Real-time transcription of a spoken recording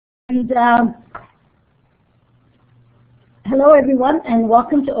And hello everyone, and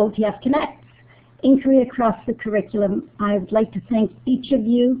welcome to OTF Connects, Inquiry Across the Curriculum. I would like to thank each of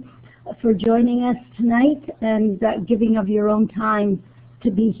you for joining us tonight and giving of your own time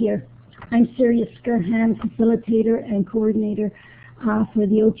to be here. I'm Syria Skirhan, Facilitator and Coordinator for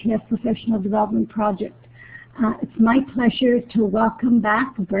the OTF Professional Development Project. It's my pleasure to welcome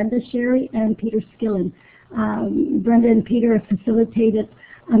back Brenda Sherry and Peter Skillen. Brenda and Peter have facilitated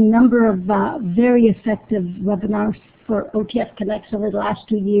a number of very effective webinars for OTF Connects over the last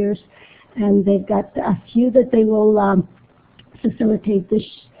 2 years, and they've got a few that they will facilitate this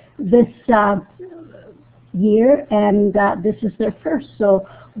year, and this is their first. So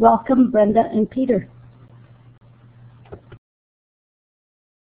welcome, Brenda and Peter.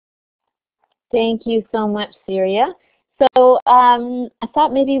 Thank you so much, Syria. So I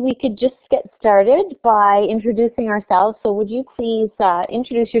thought maybe we could just get started by introducing ourselves. So would you please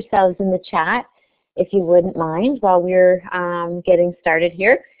introduce yourselves in the chat, if you wouldn't mind, while we're getting started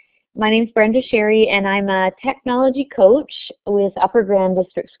here. My name is Brenda Sherry, and I'm a technology coach with Upper Grand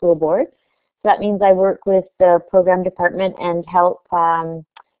District School Board. So that means I work with the program department and help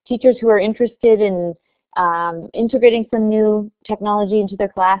teachers who are interested in integrating some new technology into their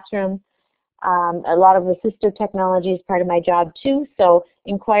classroom. A lot of assistive technology is part of my job too, so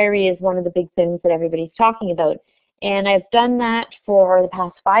inquiry is one of the big things that everybody's talking about. And I've done that for the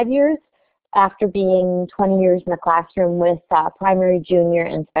past 5 years after being 20 years in the classroom with primary, junior,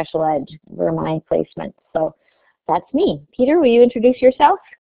 and special ed were my placements. So that's me. Peter, will you introduce yourself?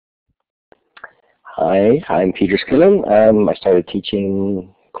 Hi, I'm Peter Skillen. I started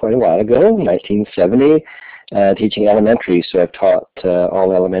teaching quite a while ago, 1970. Teaching elementary, so I've taught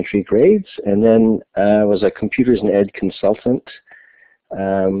all elementary grades, and then was a computers and ed consultant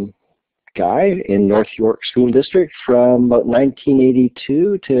guy in North York School District from about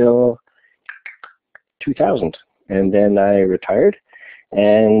 1982 till 2000, and then I retired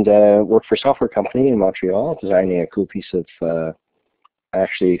and worked for a software company in Montreal, designing a cool piece of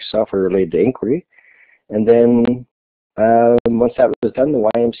actually software related to inquiry, and then once that was done,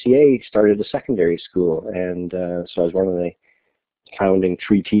 the YMCA started a secondary school, and so I was one of the founding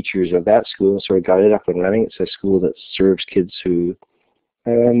 3 teachers of that school, so I got it up and running. It's a school that serves kids who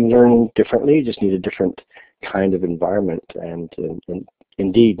learn differently, just need a different kind of environment, and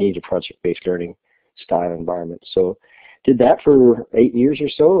indeed need a project-based learning style environment. So did that for 8 years or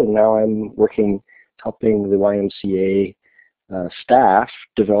so, and now I'm working, helping the YMCA staff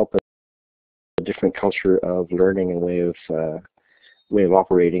develop a different culture of learning and way of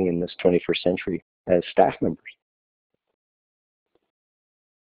operating in this 21st century as staff members.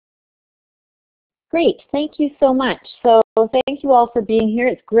 Great, thank you so much. So thank you all for being here.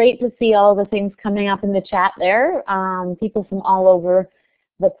 It's great to see all the things coming up in the chat there, people from all over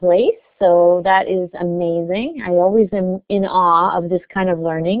the place. So that is amazing. I always am in awe of this kind of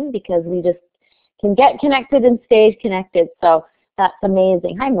learning because we just can get connected and stay connected. So that's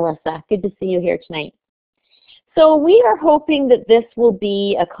amazing. Hi, Melissa. Good to see you here tonight. So we are hoping that this will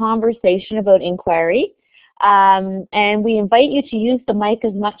be a conversation about inquiry, and we invite you to use the mic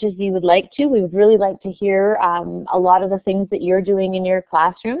as much as you would like to. We would really like to hear a lot of the things that you're doing in your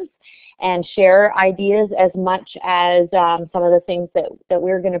classrooms and share ideas as much as some of the things that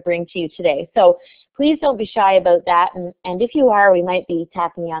we're going to bring to you today. So please don't be shy about that, and if you are, we might be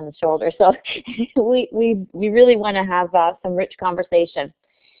tapping you on the shoulder. So we really want to have some rich conversation.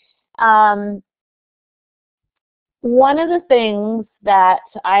 One of the things that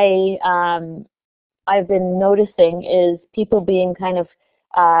I've been noticing is people being kind of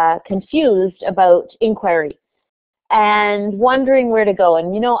confused about inquiry and wondering where to go.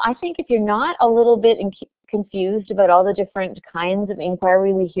 And you know, I think if you're not a little bit confused about all the different kinds of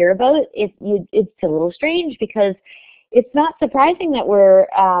inquiry we hear about, it's a little strange, because it's not surprising that we're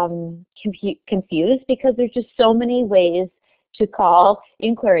confused, because there's just so many ways to call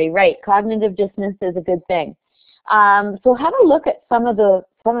inquiry. Right, cognitive dissonance is a good thing. So have a look at some of the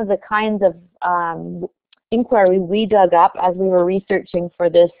kinds of inquiry we dug up as we were researching for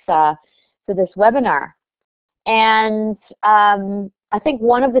this webinar. And I think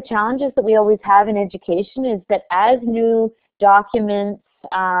one of the challenges that we always have in education is that as new documents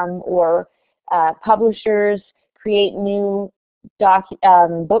or publishers create new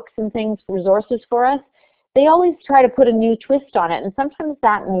books and things, resources for us, they always try to put a new twist on it, and sometimes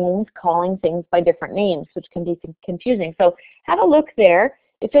that means calling things by different names, which can be confusing. So have a look there.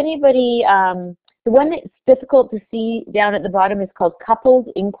 If anybody, the one that's difficult to see down at the bottom is called coupled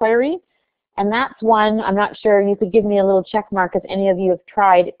inquiry. And that's one, I'm not sure, you could give me a little check mark if any of you have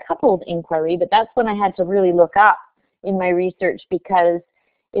tried coupled inquiry, but that's one I had to really look up in my research, because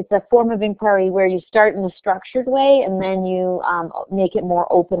it's a form of inquiry where you start in a structured way and then you make it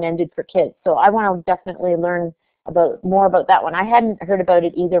more open-ended for kids. So I want to definitely learn more about that one. I hadn't heard about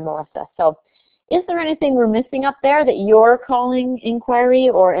it either, Melissa. So is there anything we're missing up there that you're calling inquiry,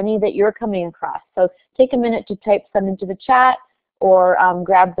 or any that you're coming across? So take a minute to type some into the chat, or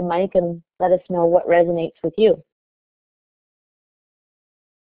grab the mic and let us know what resonates with you.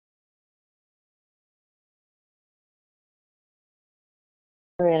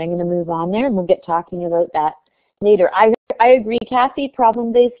 All right, I'm going to move on there, and we'll get talking about that later. I agree, Kathy,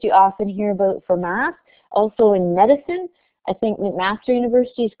 problem-based you often hear about for math. Also in medicine, I think McMaster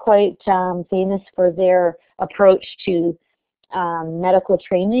University is quite famous for their approach to medical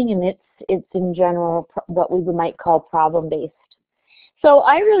training, and it's in general what we might call problem-based. So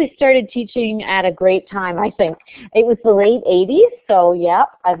I really started teaching at a great time, I think. It was the late 80s, so yeah,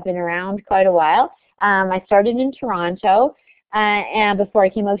 I've been around quite a while. I started in Toronto and before I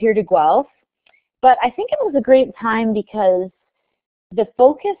came out here to Guelph. But I think it was a great time because the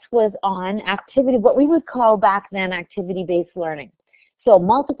focus was on activity, what we would call back then activity-based learning. So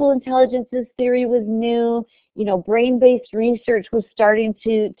multiple intelligences theory was new, you know, brain-based research was starting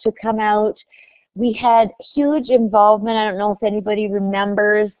to come out. We had huge involvement. I don't know if anybody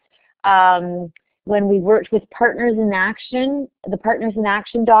remembers when we worked with Partners in Action, the Partners in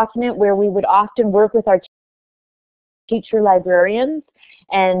Action document, where we would often work with our teacher librarians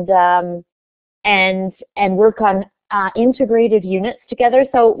and work on integrated units together.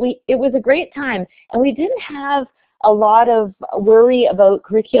 So it was a great time, and we didn't have a lot of worry about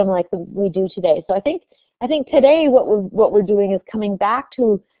curriculum like we do today. So I think today what we're doing is coming back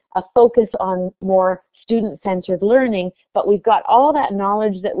to a focus on more student-centered learning, but we've got all that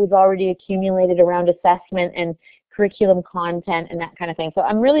knowledge that we've already accumulated around assessment and curriculum content and that kind of thing. So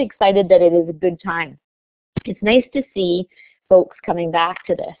I'm really excited that it is a good time. It's nice to see folks coming back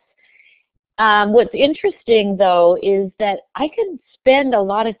to this. What's interesting, though, is that I could spend a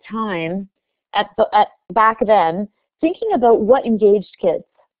lot of time back then thinking about what engaged kids.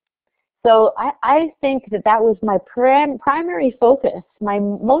 So I think that was my primary focus.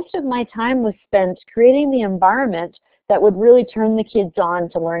 Most of my time was spent creating the environment that would really turn the kids on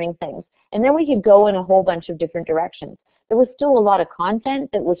to learning things. And then we could go in a whole bunch of different directions. There was still a lot of content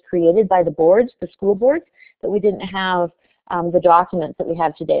that was created by the boards, the school boards, that we didn't have the documents that we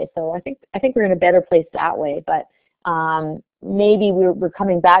have today. So I think we're in a better place that way. But maybe we're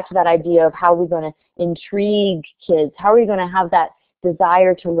coming back to that idea of how we're going to intrigue kids. How are we going to have that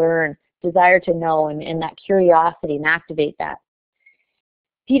desire to learn, desire to know, and that curiosity, and activate that.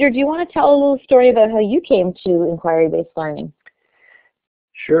 Peter, do you want to tell a little story about how you came to inquiry-based learning?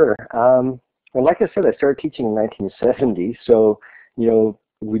 Sure. Well, like I said, I started teaching in 1970, so, you know,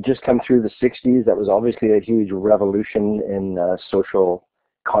 we just come through the 60s. That was obviously a huge revolution in social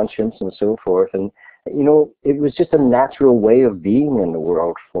conscience and so forth. And, you know, it was just a natural way of being in the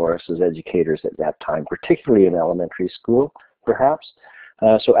world for us as educators at that time, particularly in elementary school, perhaps.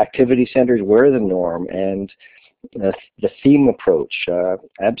 So activity centers were the norm, and the theme approach,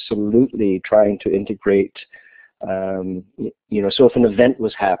 absolutely trying to integrate, you know, so if an event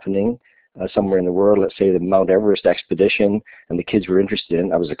was happening somewhere in the world, let's say the Mount Everest expedition, and the kids were interested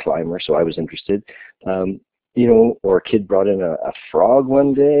in, I was a climber, so I was interested, you know, or a kid brought in a frog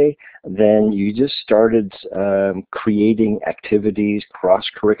one day, then you just started creating activities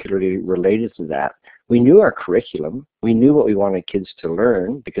cross-curricularly related to that. We knew our curriculum. We knew what we wanted kids to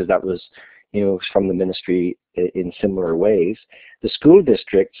learn because that was, you know, from the ministry in similar ways. The school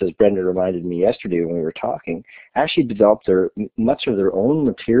districts, as Brenda reminded me yesterday when we were talking, actually developed much of their own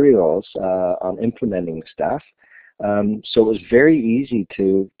materials on implementing stuff. So it was very easy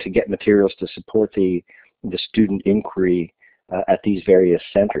to get materials to support the student inquiry at these various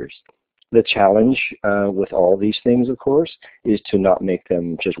centers. The challenge with all these things, of course, is to not make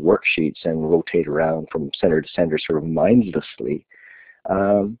them just worksheets and rotate around from center to center sort of mindlessly.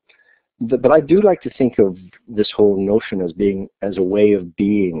 But I do like to think of this whole notion as a way of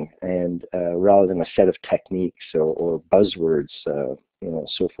being, and rather than a set of techniques or buzzwords, you know,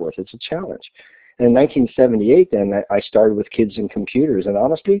 so forth. It's a challenge. And in 1978, then I started with kids and computers, and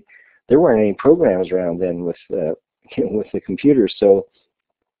honestly, there weren't any programs around then with you know, with the computers. So,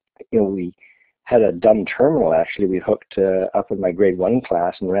 you know, we had a dumb terminal. Actually, we hooked up in my grade 1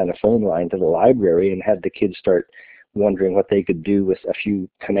 class and ran a phone line to the library and had the kids start wondering what they could do with a few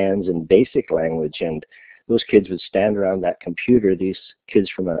commands in basic language, and those kids would stand around that computer, these kids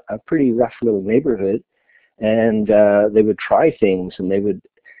from a pretty rough little neighborhood, and they would try things, and they would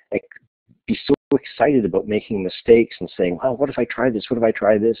be so excited about making mistakes and saying, wow, what if I try this, what if I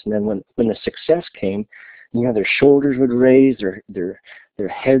try this? And then when the success came, you know, their shoulders would raise, their their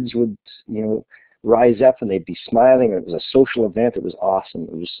heads would, rise up and they'd be smiling. It was a social event. It was awesome.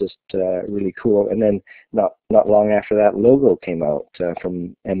 It was just really cool. And then not long after that, logo came out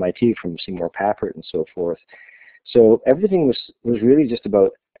from MIT, from Seymour Papert and so forth. So everything was really just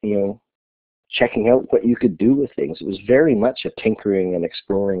about, checking out what you could do with things. It was very much a tinkering and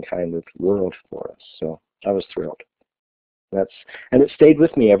exploring kind of world for us. So I was thrilled. And it stayed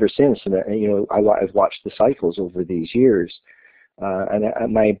with me ever since. And I've watched the cycles over these years.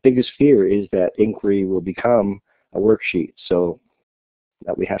 And my biggest fear is that inquiry will become a worksheet. So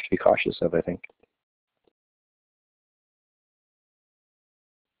that we have to be cautious of, I think.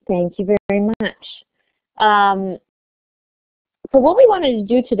 Thank you very much. So what we wanted to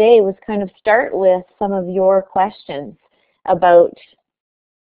do today was kind of start with some of your questions about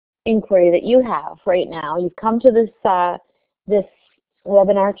inquiry that you have right now. You've come to this this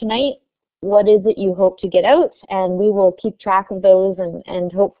webinar tonight. What is it you hope to get out? And we will keep track of those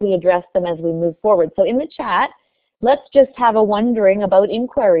and hopefully address them as we move forward. So in the chat, let's just have a wondering about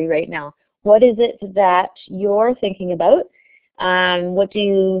inquiry right now. What is it that you're thinking about? What do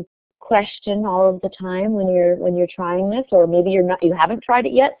you question all of the time when you're trying this? Or maybe you haven't tried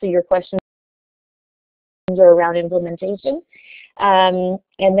it yet, so your questions are around implementation. And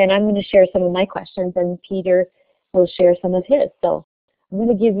then I'm going to share some of my questions, and Peter will share some of his. So I'm going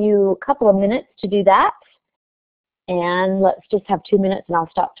to give you a couple of minutes to do that, and let's just have 2 minutes and I'll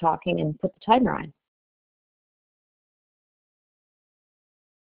stop talking and put the timer on.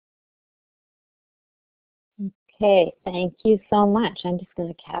 Okay, thank you so much. I'm just going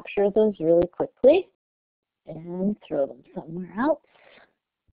to capture those really quickly and throw them somewhere else.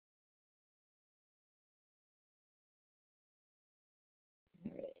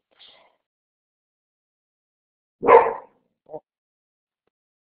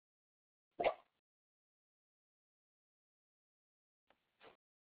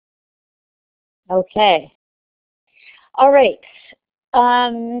 Okay. All right.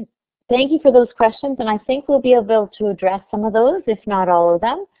 Thank you for those questions, and I think we'll be able to address some of those, if not all of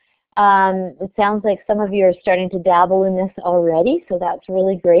them. It sounds like some of you are starting to dabble in this already, so that's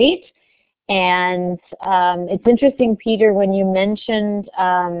really great. And it's interesting, Peter, when you mentioned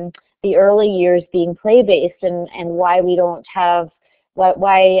the early years being play-based and why we don't have,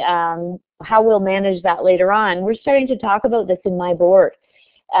 how we'll manage that later on. We're starting to talk about this in my board.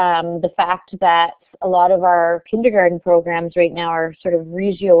 The fact that a lot of our kindergarten programs right now are sort of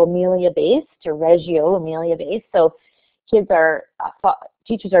Reggio Emilia based or Reggio Emilia based. So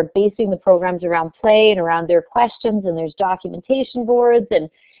teachers are basing the programs around play and around their questions, and there's documentation boards,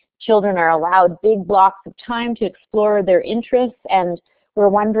 and children are allowed big blocks of time to explore their interests. And we're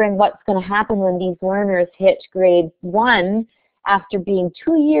wondering what's going to happen when these learners hit grade 1 after being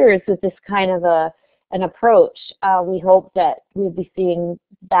 2 years with this kind of an approach. We hope that we'll be seeing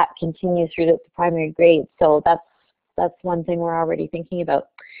that continue through the primary grades. So that's one thing we're already thinking about.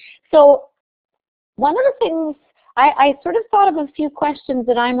 So one of the things, I sort of thought of a few questions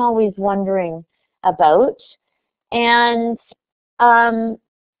that I'm always wondering about. And some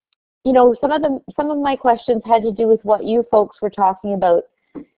of my questions had to do with what you folks were talking about.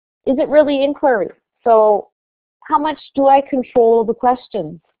 Is it really inquiry? So how much do I control the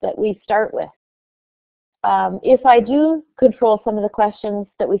questions that we start with? If I do control some of the questions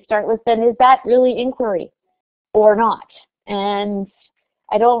that we start with, then is that really inquiry or not? And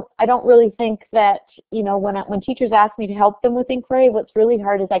I don't really think that, when teachers ask me to help them with inquiry, what's really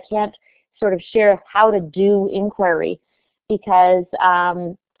hard is I can't sort of share how to do inquiry, because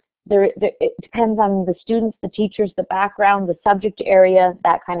it depends on the students, the teachers, the background, the subject area,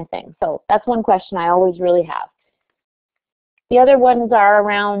 that kind of thing. So that's one question I always really have. The other ones are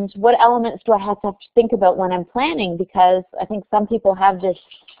around what elements do I have to think about when I'm planning, because I think some people have this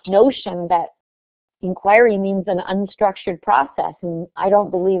notion that inquiry means an unstructured process, and I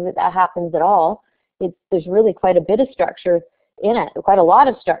don't believe that that happens at all. There's really quite a bit of structure in it, quite a lot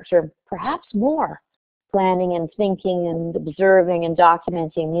of structure, perhaps more. Planning and thinking and observing and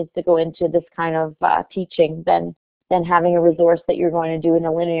documenting needs to go into this kind of teaching than having a resource that you're going to do in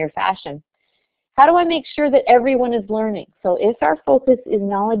a linear fashion. How do I make sure that everyone is learning? So if our focus is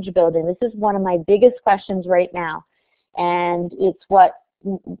knowledge building, this is one of my biggest questions right now, and it's what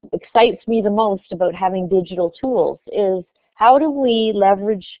excites me the most about having digital tools, is how do we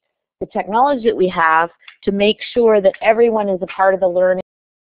leverage the technology that we have to make sure that everyone is a part of the learning,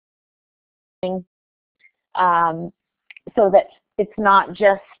 so that it's not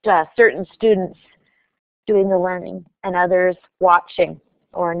just certain students doing the learning and others watching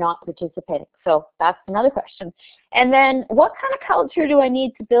or not participating. So that's another question. And then what kind of culture do I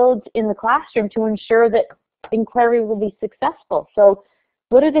need to build in the classroom to ensure that inquiry will be successful? So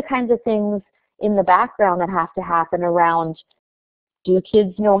what are the kinds of things in the background that have to happen around, do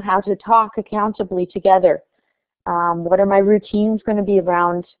kids know how to talk accountably together? What are my routines going to be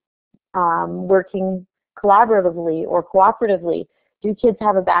around working collaboratively or cooperatively? Do kids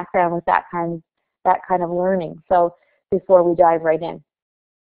have a background with that kind of learning? So before we dive right in.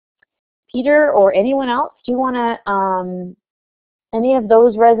 Peter or anyone else, do you want to, any of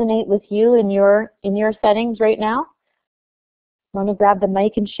those resonate with you in your settings right now? Want to grab the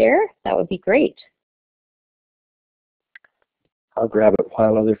mic and share? That would be great. I'll grab it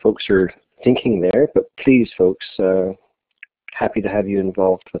while other folks are thinking there, but please folks, happy to have you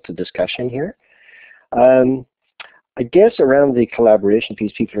involved with the discussion here. I guess around the collaboration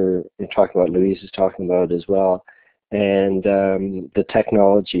piece, people are talking about, Louise is talking about as well, and the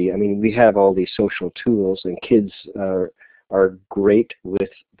technology. I mean, we have all these social tools, and kids are great with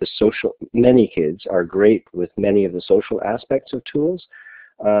the social, many kids are great with many of the social aspects of tools,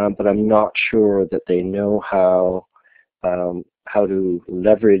 but I'm not sure that they know how to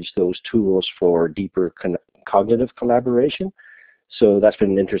leverage those tools for deeper cognitive collaboration. So that's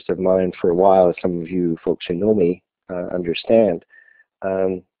been an interest of mine for a while, as some of you folks who know me understand.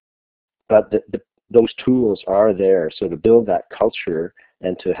 But those tools are there, so to build that culture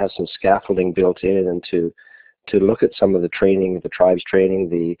and to have some scaffolding built in, and to look at some of the training, the tribes training,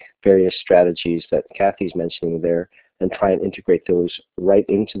 the various strategies that Kathy's mentioning there, and try and integrate those right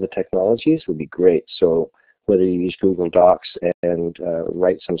into the technologies would be great. So whether you use Google Docs and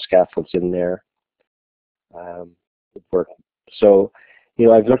write some scaffolds in there, would work. So, you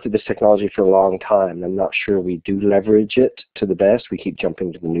know, I've looked at this technology for a long time. I'm not sure we do leverage it to the best. We keep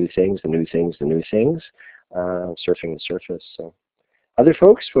jumping to the new things, surfing the surface. So, other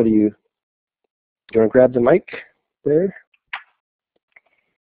folks, what do you want to grab the mic there?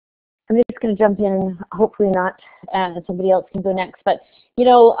 I'm just going to jump in, hopefully not, somebody else can go next. But, you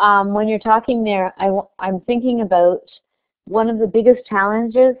know, when you're talking there, I'm thinking about one of the biggest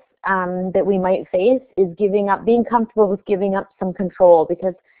challenges that we might face is being comfortable with giving up some control,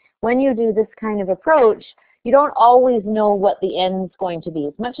 because when you do this kind of approach, you don't always know what the end's going to be.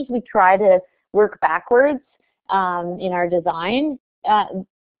 As much as we try to work backwards in our design,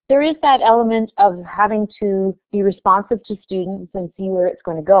 there is that element of having to be responsive to students and see where it's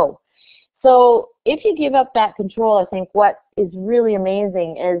going to go. So if you give up that control, I think what is really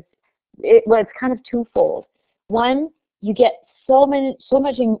amazing is, it's kind of twofold. One, you get so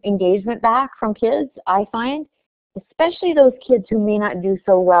much engagement back from kids, I find, especially those kids who may not do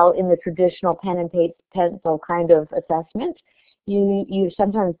so well in the traditional pen and pencil kind of assessment. You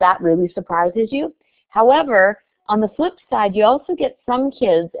sometimes that really surprises you. However, on the flip side, you also get some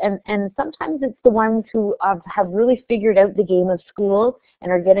kids, and sometimes it's the ones who have really figured out the game of school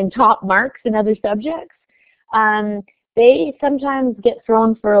and are getting top marks in other subjects. They sometimes get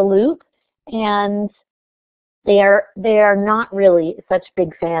thrown for a loop, and they are not really such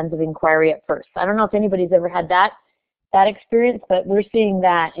big fans of inquiry at first. I don't know if anybody's ever had that experience, but we're seeing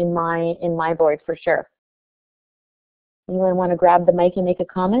that in my board for sure. Anyone want to grab the mic and make a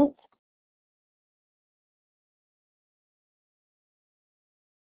comment?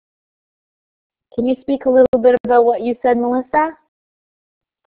 Can you speak a little bit about what you said, Melissa?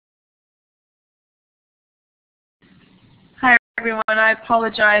 Hi everyone, I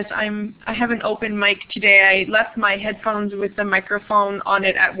apologize. I have an open mic today. I left my headphones with the microphone on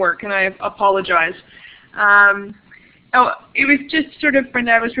it at work, and I apologize. It was just sort of,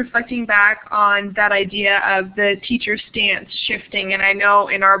 Brenda, I was reflecting back on that idea of the teacher stance shifting, and I know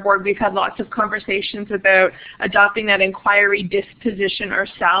in our board we've had lots of conversations about adopting that inquiry disposition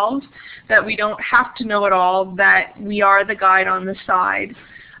ourselves, that we don't have to know it all, that we are the guide on the side.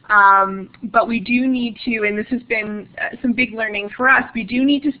 But we do need to, and this has been some big learning for us, we do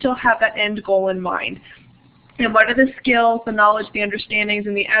need to still have that end goal in mind. And what are the skills, the knowledge, the understandings,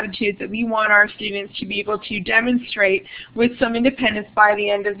 and the attitudes that we want our students to be able to demonstrate with some independence by the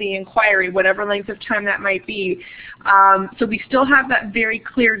end of the inquiry, whatever length of time that might be. So we still have that very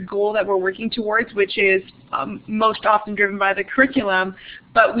clear goal that we're working towards, which is most often driven by the curriculum,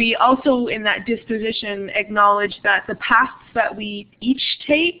 but we also in that disposition acknowledge that the paths that we each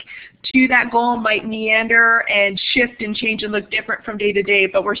take to that goal might meander and shift and change and look different from day to day,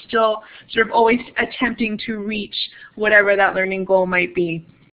 but we're still sort of always attempting to reach whatever that learning goal might be.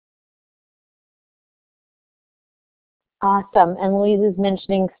 Awesome. And Louise is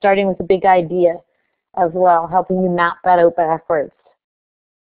mentioning starting with a big idea as well, helping you map that out backwards.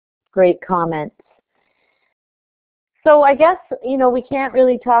 Great comments. So I guess, you know, we can't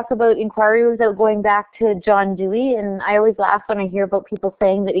really talk about inquiry without going back to John Dewey, and I always laugh when I hear about people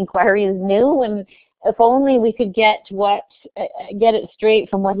saying that inquiry is new, and if only we could get it straight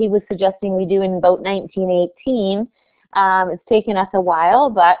from what he was suggesting we do in about 1918. It's taken us a while,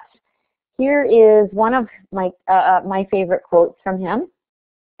 but here is one of my favorite quotes from him.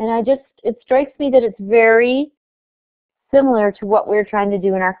 And it strikes me that it's very similar to what we're trying to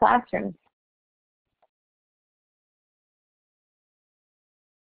do in our classrooms.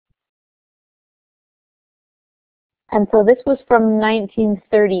 And so this was from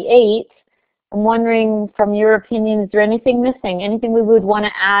 1938. I'm wondering, from your opinion, is there anything missing? Anything we would want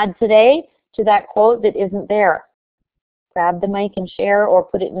to add today to that quote that isn't there? Grab the mic and share, or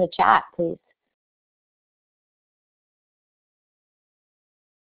put it in the chat, please.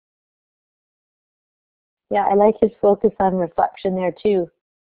 Yeah, I like his focus on reflection there too.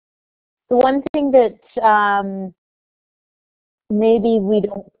 The one thing that maybe we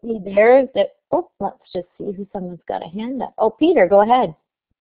don't see there is that, oh, let's just see who someone's got a hand up. Oh, Peter, go ahead.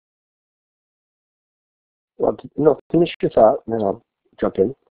 Well, no, finish your thought, and then I'll jump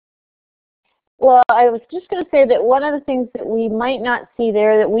in. Well, I was just going to say that one of the things that we might not see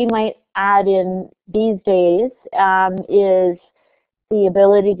there that we might add in these days is the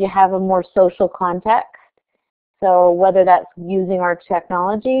ability to have a more social context. So whether that's using our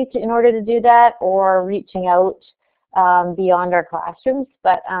technology in order to do that, or reaching out beyond our classrooms,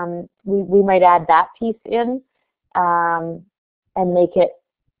 but we might add that piece in and make it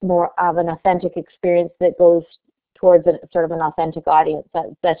more of an authentic experience that goes towards sort of an authentic audience.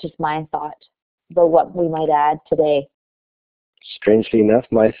 That's just my thought about what we might add today. Strangely enough,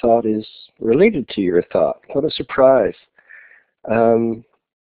 my thought is related to your thought. What a surprise.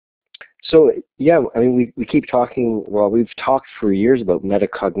 So, yeah, I mean, we keep talking, well, we've talked for years about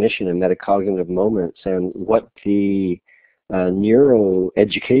metacognition and metacognitive moments, and what the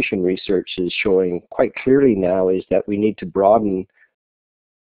neuroeducation research is showing quite clearly now is that we need to broaden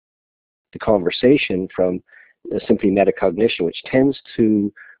the conversation from simply metacognition, which tends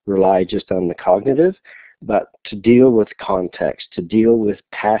to rely just on the cognitive, but to deal with context, to deal with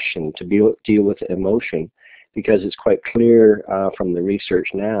passion, to deal with emotion, because it's quite clear from the research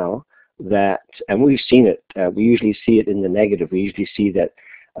now that, and we've seen it, we usually see it in the negative. We usually see that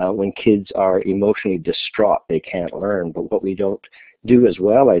when kids are emotionally distraught, they can't learn. But what we don't do as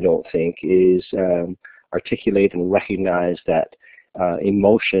well, I don't think, is articulate and recognize that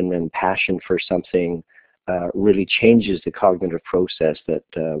emotion and passion for something really changes the cognitive process that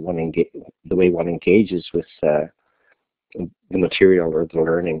the way one engages with the material or the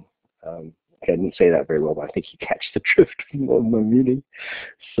learning. I didn't say that very well, but I think you catch the drift of my meaning.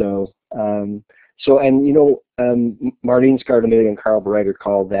 So, and you know, Marlene Scardamilli and Carl Breiter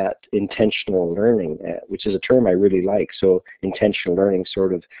call that intentional learning, which is a term I really like. So intentional learning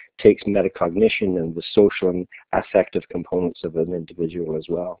sort of takes metacognition and the social and affective components of an individual as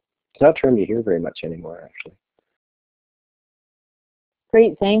well. It's not a term you hear very much anymore, actually.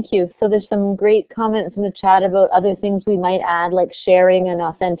 Great, thank you. So there's some great comments in the chat about other things we might add, like sharing and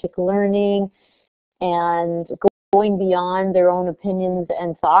authentic learning and going beyond their own opinions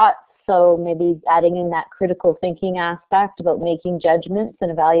and thoughts. So maybe adding in that critical thinking aspect about making judgments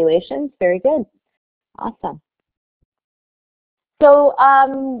and evaluations. Very good. Awesome. So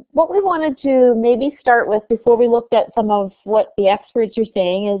what we wanted to maybe start with before we looked at some of what the experts are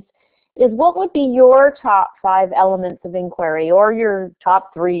saying is what would be your top 5 elements of inquiry, or your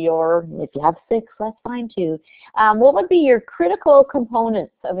top 3, or if you have 6, that's fine too. What would be your critical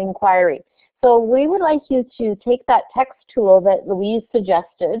components of inquiry? So we would like you to take that text tool that Louise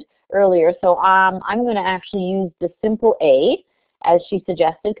suggested earlier. So I'm going to actually use the simple A as she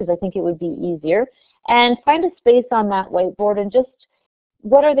suggested, because I think it would be easier, and find a space on that whiteboard and just,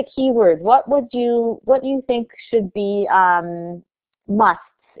 what are the keywords? What do you think should be musts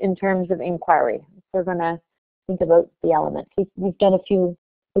in terms of inquiry? We're going to think about the elements. We've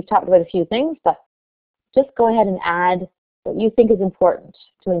talked about a few things, but just go ahead and add what you think is important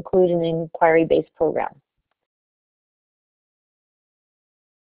to include in an inquiry-based program.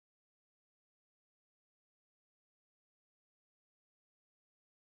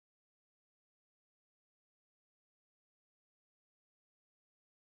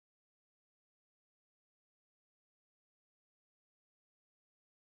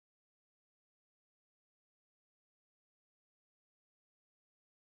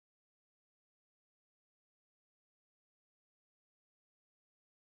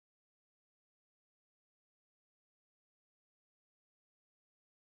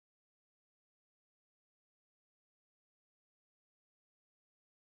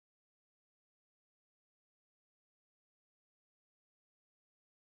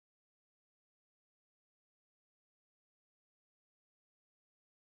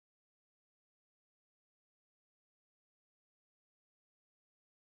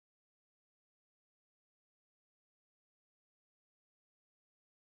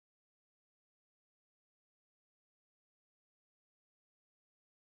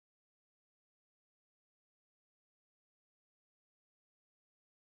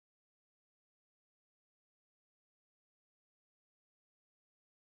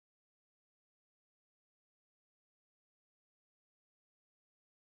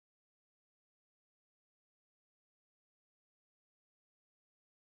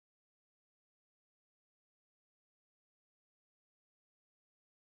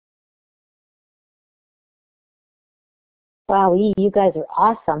 Wow, you guys are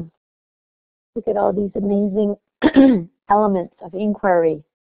awesome. Look at all these amazing elements of inquiry.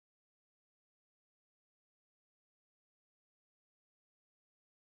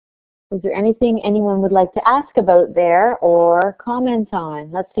 Is there anything anyone would like to ask about there or comment on?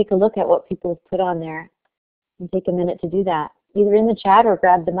 Let's take a look at what people have put on there and take a minute to do that, either in the chat or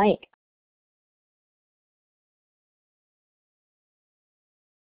grab the mic.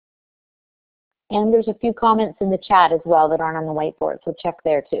 And there's a few comments in the chat as well that aren't on the whiteboard, so check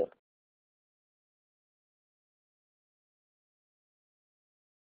there too.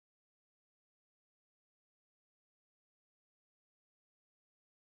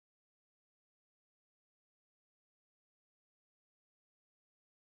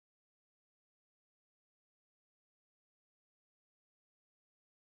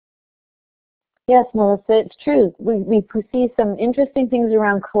 Yes, Melissa, it's true. We see some interesting things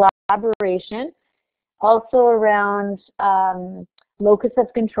around collaboration, also around locus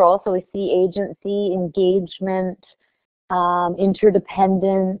of control. So we see agency, engagement,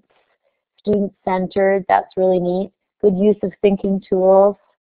 interdependence, student-centered. That's really neat. Good use of thinking tools.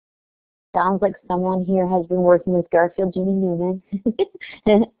 Sounds like someone here has been working with Garfield Jeannie Newman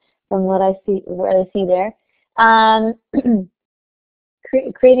from what I see there.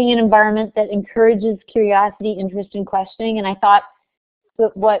 Creating an environment that encourages curiosity, interest, and questioning. And I thought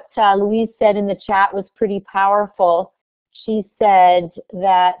that what Louise said in the chat was pretty powerful. She said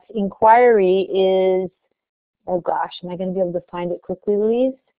that inquiry is, oh gosh, am I going to be able to find it quickly,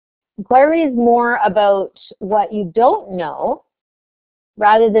 Louise? Inquiry is more about what you don't know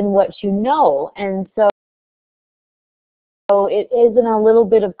rather than what you know. And so it is in a little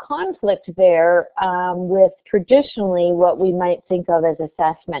bit of conflict there with traditionally what we might think of as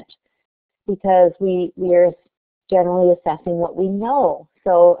assessment, because we are generally assessing what we know.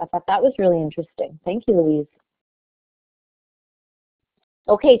 So I thought that was really interesting. Thank you, Louise.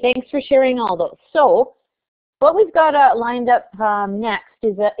 Okay, thanks for sharing all those. So what we've got lined up next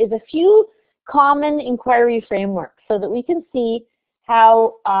is a few common inquiry frameworks so that we can see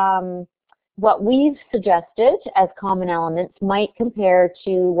how what we've suggested as common elements might compare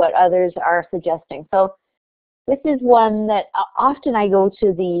to what others are suggesting. So this is one that often I go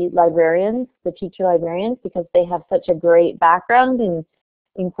to the librarians, the teacher librarians, because they have such a great background in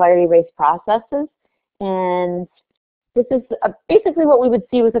inquiry-based processes. And this is basically what we would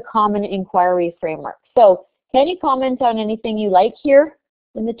see with a common inquiry framework. So can you comment on anything you like here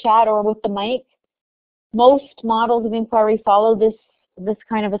in the chat or with the mic? Most models of inquiry follow this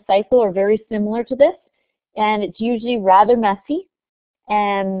kind of a cycle or very similar to this, and it's usually rather messy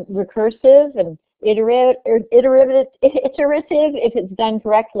and recursive and iterative if it's done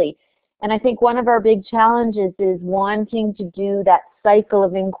correctly. And I think one of our big challenges is wanting to do that cycle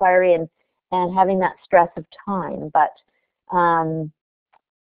of inquiry and having that stress of time. But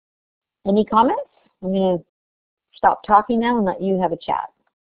any comments? I'm going to stop talking now and let you have a chat.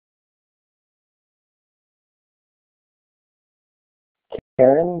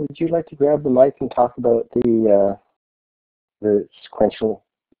 Karen, would you like to grab the mic and talk about the sequential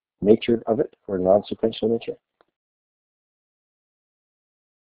nature of it, or non-sequential nature?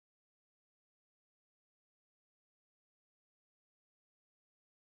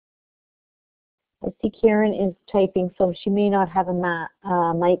 I see Karen is typing, so she may not have a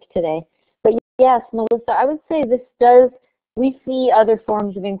mic today. But yes, Melissa, I would say we see other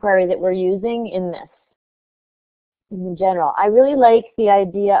forms of inquiry that we're using in this. In general, I really like the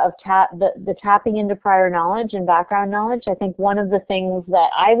idea of the tapping into prior knowledge and background knowledge. I think one of the things that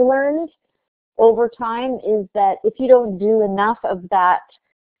I've learned over time is that if you don't do enough of that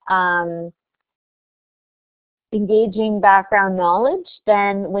engaging background knowledge,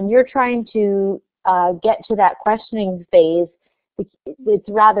 then when you're trying to get to that questioning phase, it's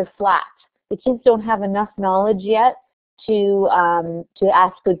rather flat. The kids don't have enough knowledge yet to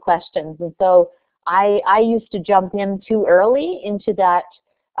ask good questions, and so I used to jump in too early into that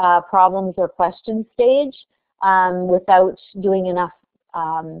problems or question stage without doing enough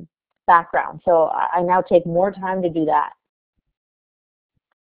background. So I now take more time to do that.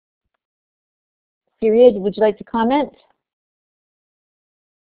 Syria, would you like to comment?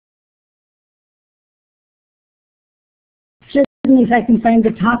 Certainly, if I can find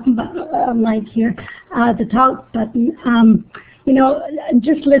the talk mic here, the talk button. You know,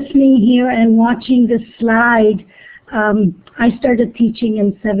 just listening here and watching this slide, I started teaching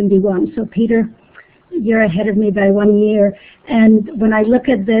in '71. So Peter, you're ahead of me by 1 year. And when I look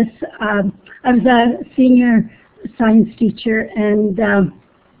at this, I was a senior science teacher and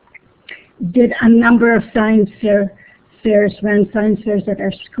did a number of science fairs, ran science fairs at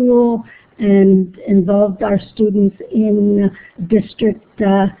our school, and involved our students in district,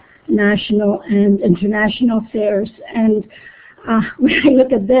 national, and international fairs. And when I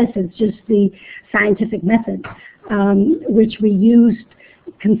look at this, it's just the scientific method, which we used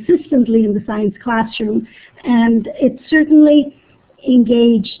consistently in the science classroom, and it certainly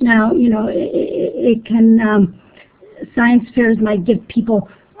engaged. Now, you know, it can, science fairs might give people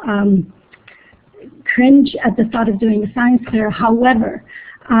cringe at the thought of doing a science fair. However,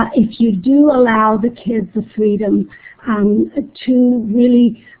 if you do allow the kids the freedom to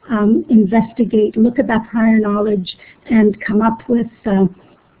really investigate, look at that prior knowledge, and come up with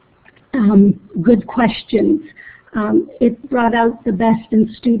good questions, it brought out the best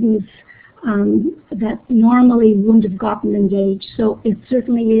in students that normally wouldn't have gotten engaged. So it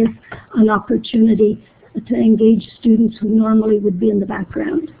certainly is an opportunity to engage students who normally would be in the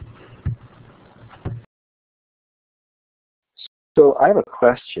background. So I have a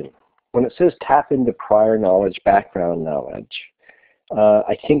question. When it says tap into prior knowledge, background knowledge,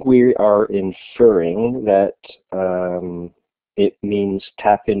 I think we are inferring that it means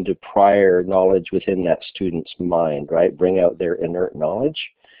tap into prior knowledge within that student's mind, right? Bring out their inert knowledge.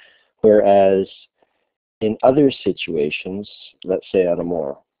 Whereas in other situations, let's say on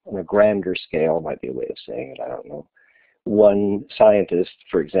a grander scale, might be a way of saying it, I don't know. One scientist,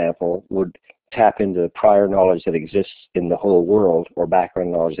 for example, would tap into prior knowledge that exists in the whole world, or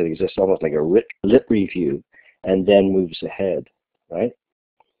background knowledge that exists almost like a lit review, and then moves ahead, right?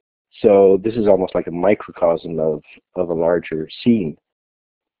 So this is almost like a microcosm of a larger scene.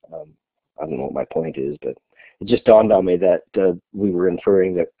 I don't know what my point is, but it just dawned on me that we were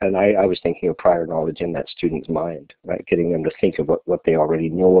inferring that, and I was thinking of prior knowledge in that student's mind, right? Getting them to think of what they already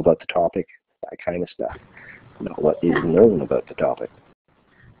know about the topic, that kind of stuff, not what is known about the topic.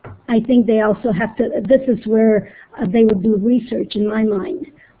 I think they also have to, this is where they would do research in my mind.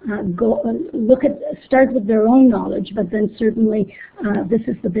 Start with their own knowledge, but then certainly this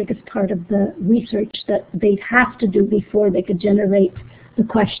is the biggest part of the research that they'd have to do before they could generate the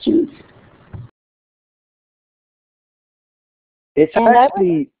questions. It's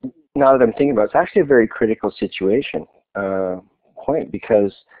actually, now that I'm thinking about it, it's actually a very critical situation point,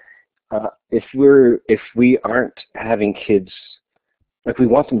 because if we aren't having kids, like, we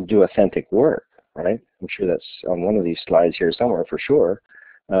want them to do authentic work, right? I'm sure that's on one of these slides here somewhere for sure,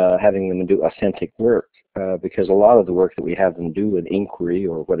 having them do authentic work, because a lot of the work that we have them do in inquiry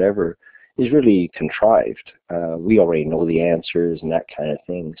or whatever is really contrived. We already know the answers and that kind of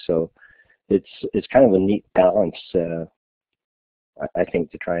thing. So it's kind of a neat balance, I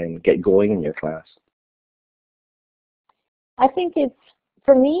think, to try and get going in your class. I think it's,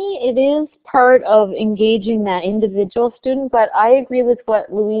 for me, it is part of engaging that individual student, but I agree with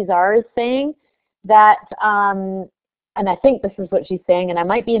what Louise R. is saying, that, and I think this is what she's saying, and I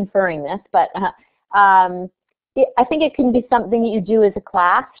might be inferring this, but I think it can be something that you do as a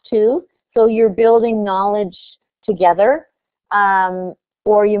class too. So you're building knowledge together,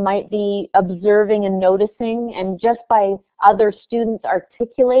 or you might be observing and noticing, and just by other students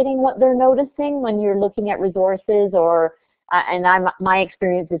articulating what they're noticing when you're looking at resources, or and my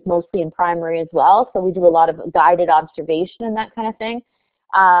experience is mostly in primary as well, so we do a lot of guided observation and that kind of thing.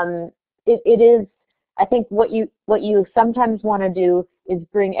 It is, I think what you sometimes want to do is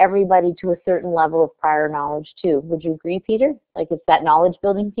bring everybody to a certain level of prior knowledge too. Would you agree, Peter? Like, it's that knowledge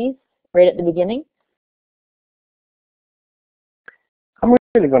building piece right at the beginning? I'm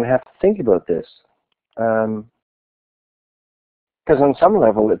really going to have to think about this. Because on some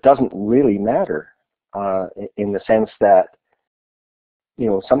level it doesn't really matter, in the sense that, you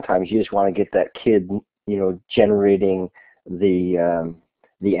know, sometimes you just want to get that kid, you know, generating the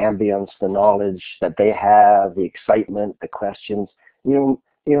ambience, the knowledge that they have, the excitement, the questions. You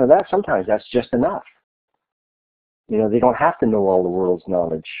know that sometimes that's just enough. You know, they don't have to know all the world's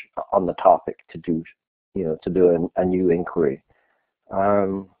knowledge on the topic to do, you know, to do a new inquiry,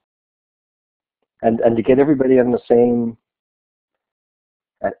 and to get everybody on the same,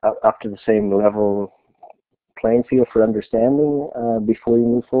 up to the same level playing field for understanding before you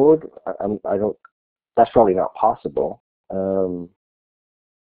move forward. I don't. That's probably not possible. I'm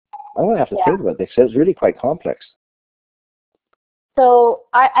going to have to think about this. It's really quite complex. So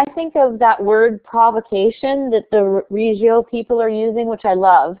I think of that word provocation that the Regio people are using, which I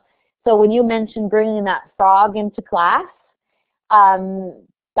love. So when you mentioned bringing that frog into class,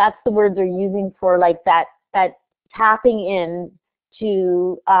 that's the word they're using for, like, that tapping in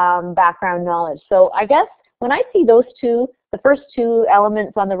to background knowledge. So I guess when I see those two, the first two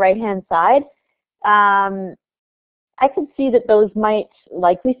elements on the right-hand side, I could see that those might,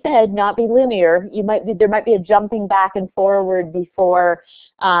 like we said, not be linear. There might be a jumping back and forward before,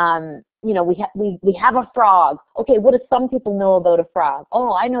 you know, we have a frog. Okay, what do some people know about a frog?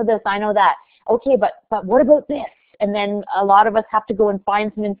 Oh, I know this, I know that. Okay, but what about this? And then a lot of us have to go and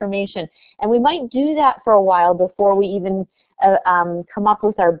find some information. And we might do that for a while before we even come up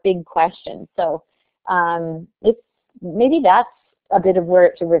with our big question. So maybe that's a bit of where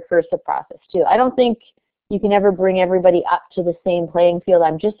it's a recursive process too. I don't think you can ever bring everybody up to the same playing field.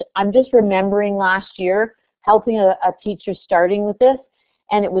 I'm just remembering last year helping a teacher starting with this,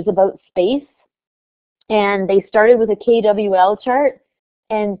 and it was about space. And they started with a KWL chart,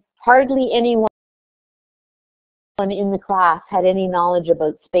 and hardly anyone in the class had any knowledge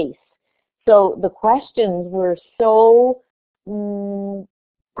about space. So the questions were so, well,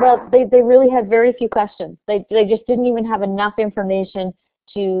 they really had very few questions. They just didn't even have enough information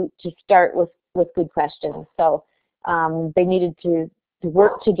to start with good questions. So they needed to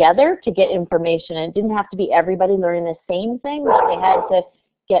work together to get information. And it didn't have to be everybody learning the same thing, but they had to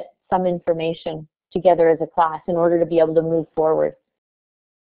get some information together as a class in order to be able to move forward.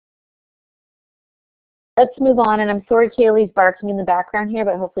 Let's move on, and I'm sorry Kaylee's barking in the background here,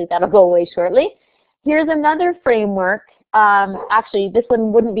 but hopefully that'll go away shortly. Here's another framework. Actually, this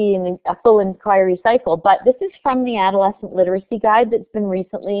one wouldn't be in a full inquiry cycle, but this is from the Adolescent Literacy Guide that's been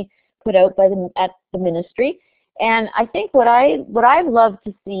recently put out by at the ministry. And I think what I'd love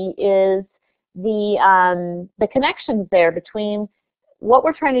to see is the connections there between what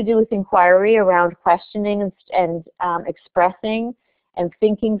we're trying to do with inquiry around questioning and expressing and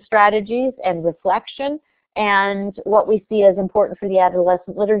thinking strategies and reflection, and what we see as important for the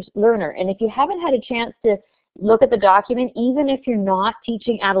adolescent learner. And if you haven't had a chance to look at the document, even if you're not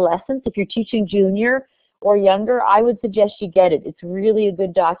teaching adolescents, if you're teaching junior or younger, I would suggest you get it. It's really a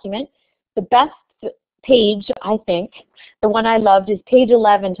good document. The best page, I think, the one I loved is page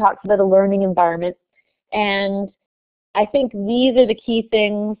 11, talks about a learning environment. And I think these are the key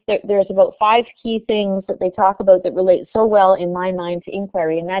things. There's about 5 key things that they talk about that relate so well, in my mind, to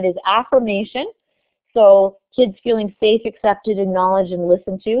inquiry, and that is affirmation, so kids feeling safe, accepted, acknowledged, and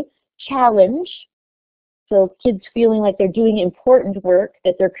listened to. Challenge, so kids feeling like they're doing important work,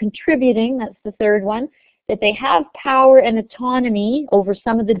 that they're contributing, that's the third one, that they have power and autonomy over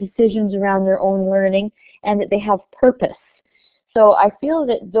some of the decisions around their own learning, and that they have purpose. So I feel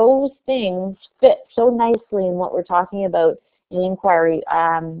that those things fit so nicely in what we're talking about in inquiry.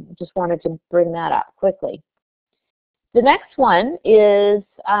 Just wanted to bring that up quickly. The next one is,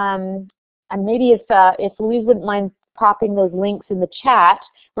 and maybe if Louise wouldn't mind popping those links in the chat,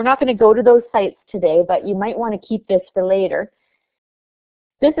 we're not going to go to those sites today, but you might want to keep this for later.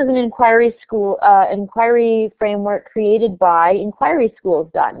 This is an inquiry framework created by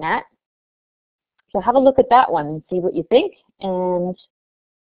inquiryschools.net. So have a look at that one and see what you think. And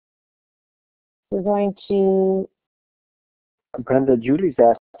we're going to... Brenda, Julie's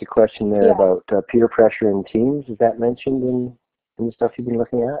asked a question there about peer pressure in teams. Is that mentioned in the stuff you've been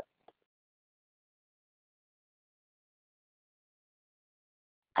looking at?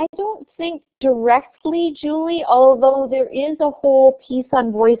 I don't think directly, Julie, although there is a whole piece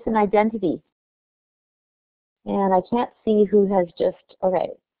on voice and identity. And I can't see who has just... Okay,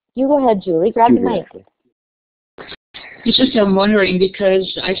 you go ahead, Julie. Grab the mic. It's just I'm wondering,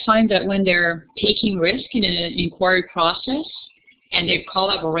 because I find that when they're taking risk in an inquiry process and they're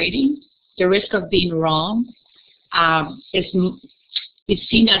collaborating, the risk of being wrong is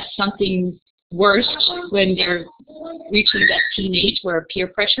seen as something worse when they're reaching that teenage where peer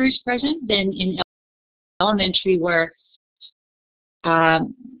pressure is present than in elementary where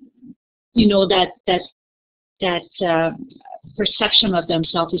you know that perception of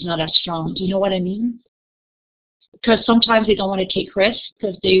themselves is not as strong. Do you know what I mean? Because sometimes they don't want to take risks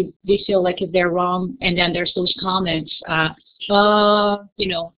because they feel like if they're wrong, and then there's those comments, you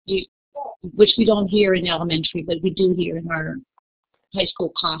know, which we don't hear in elementary, but we do hear in our high school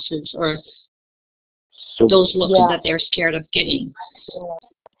classes, or so, those looks that they're scared of getting.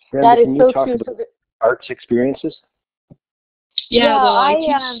 Brenda, that is can so you talk true. about arts experiences?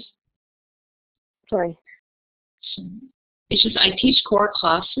 Sorry. It's just I teach core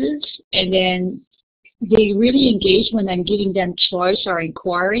classes, and then they really engage when I'm giving them choice or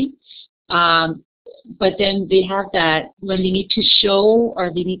inquiry. But then they have that when they need to show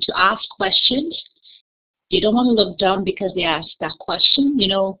or they need to ask questions, they don't want to look dumb because they ask that question, you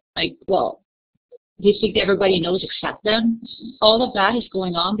know, like, well, they think everybody knows except them. All of that is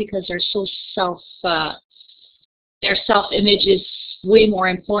going on because they're so their self-image is way more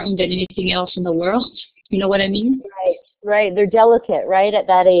important than anything else in the world. You know what I mean? Right. They're delicate, right, at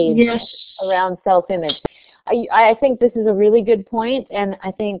that age. Yes. Around self-image. I think this is a really good point, and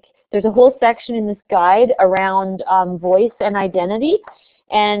I think there's a whole section in this guide around voice and identity,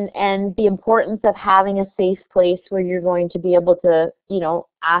 and the importance of having a safe place where you're going to be able to,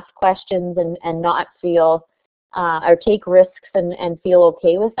 ask questions and not feel or take risks and feel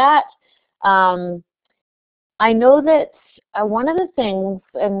okay with that. I know that one of the things,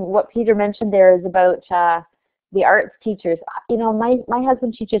 and what Peter mentioned there, is about the arts teachers. My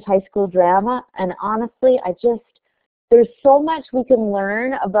husband teaches high school drama, and honestly, there's so much we can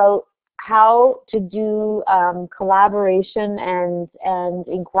learn about how to do collaboration and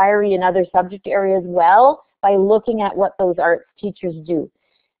inquiry in other subject areas well by looking at what those arts teachers do,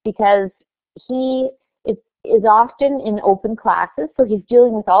 because he is often in open classes, so he's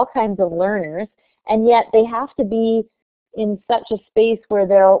dealing with all kinds of learners, and yet they have to be in such a space where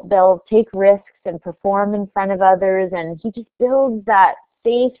they'll take risks and perform in front of others, and he just builds that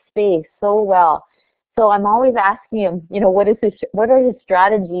safe space so well. So I'm always asking him, what are his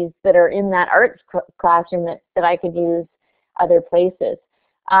strategies that are in that arts classroom that I could use other places.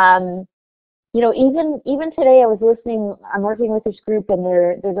 Even today I was listening. I'm working with this group, and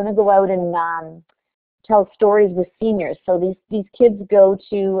they're going to go out and tell stories with seniors. So these kids go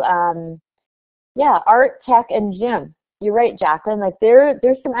to art, tech, and gym. You're right, Jacqueline. Like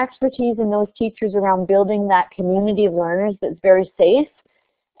there's some expertise in those teachers around building that community of learners that's very safe,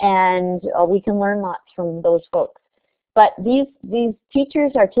 and we can learn lots from those folks. But these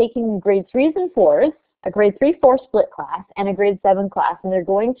teachers are taking grade 3s and 4s, a grade 3-4 split class, and a grade 7 class, and they're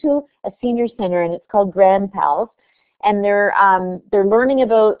going to a senior center, and it's called Grand Pals, and they're learning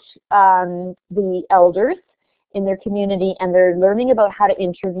about the elders in their community, and they're learning about how to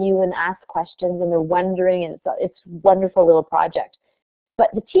interview and ask questions, and they're wondering, and it's a wonderful little project. But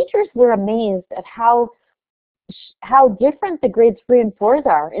the teachers were amazed at how different the grades 3 and 4s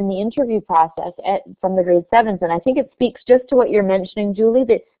are in the interview process from the grade 7s, and I think it speaks just to what you're mentioning, Julie,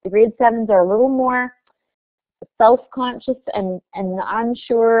 that the grade 7s are a little more self-conscious and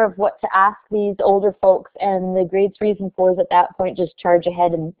unsure of what to ask these older folks, and the grade 3s and 4s at that point just charge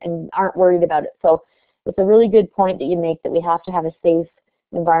ahead and aren't worried about it. So it's a really good point that you make, that we have to have a safe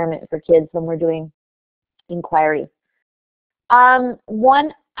environment for kids when we're doing inquiry.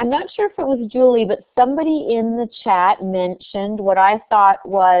 I'm not sure if it was Julie, but somebody in the chat mentioned what I thought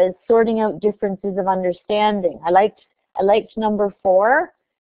was sorting out differences of understanding. I liked number 4.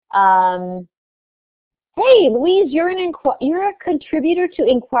 Hey, Louise, you're a contributor to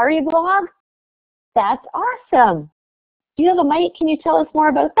Inquiry Blog? That's awesome. Do you have a mic? Can you tell us more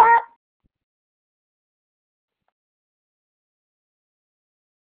about that?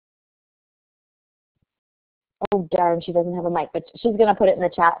 Oh, darn, she doesn't have a mic, but she's going to put it in the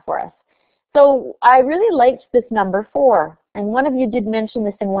chat for us. So I really liked this number 4, and one of you did mention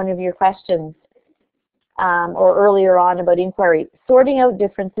this in one of your questions or earlier on about inquiry, sorting out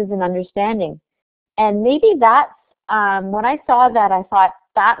differences in understanding. And maybe that's, when I saw that, I thought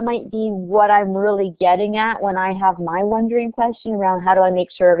that might be what I'm really getting at when I have my wondering question around how do I make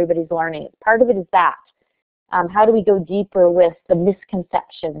sure everybody's learning. Part of it is that. How do we go deeper with the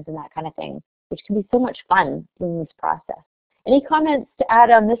misconceptions and that kind of thing, which can be so much fun in this process. Any comments to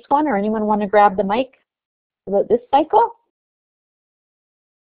add on this one, or anyone want to grab the mic about this cycle?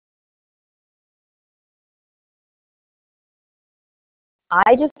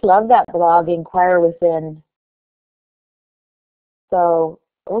 I just love that blog, Inquire Within. So,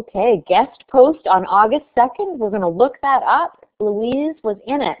 okay, guest post on August 2nd. We're going to look that up. Louise was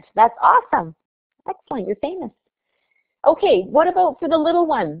in it. That's awesome. Excellent, you're famous. Okay, what about for the little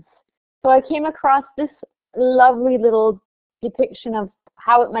ones? So I came across this lovely little depiction of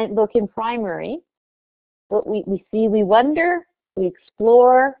how it might look in primary. What we see, we wonder, we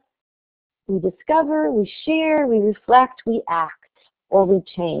explore, we discover, we share, we reflect, we act, or we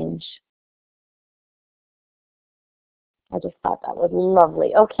change. I just thought that was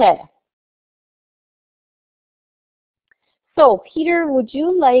lovely. Okay. So, Peter, would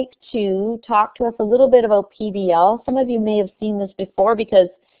you like to talk to us a little bit about PBL? Some of you may have seen this before, because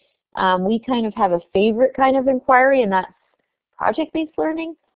we kind of have a favorite kind of inquiry, and that's project-based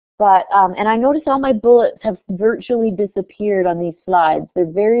learning. But and I noticed all my bullets have virtually disappeared on these slides. They're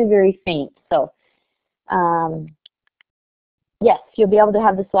very, very faint. So yes, you'll be able to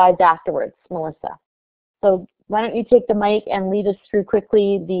have the slides afterwards, Melissa. So why don't you take the mic and lead us through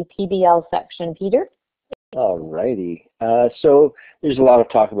quickly the PBL section, Peter? All righty. So there's a lot of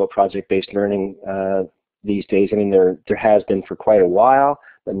talk about project-based learning these days. I mean, there has been for quite a while,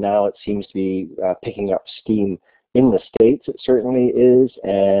 but now it seems to be picking up steam in the States. It certainly is,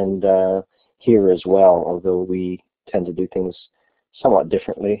 and here as well, although we tend to do things somewhat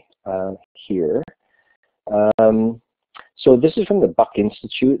differently here. So this is from the Buck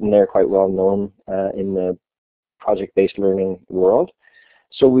Institute, and they're quite well known in the project-based learning world.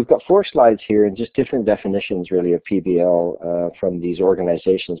 So we've got 4 slides here and just different definitions really of PBL from these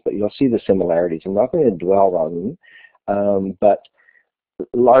organizations, but you'll see the similarities. I'm not going to dwell on them, but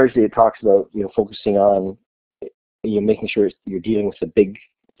largely it talks about focusing on making sure you're dealing with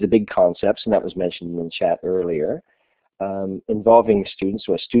the big concepts, and that was mentioned in the chat earlier. Involving students,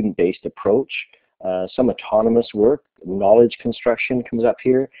 so a student-based approach, some autonomous work, knowledge construction comes up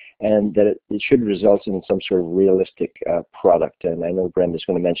here, and that it should result in some sort of realistic product. And I know Brenda's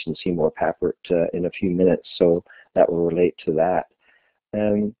going to mention Seymour Papert in a few minutes, so that will relate to that.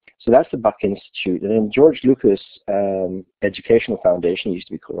 So that's the Buck Institute. And then George Lucas Educational Foundation, used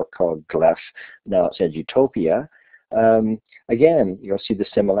to be called GLEF, now it's Edutopia. Again, you'll see the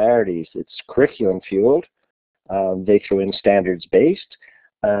similarities. It's curriculum fueled. They throw in standards-based.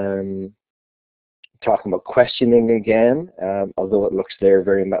 Talking about questioning again, although it looks there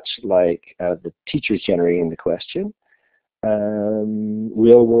very much like the teachers generating the question.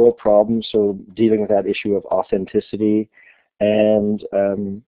 Real-world problems, so dealing with that issue of authenticity. And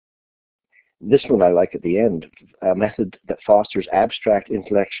this one I like at the end, a method that fosters abstract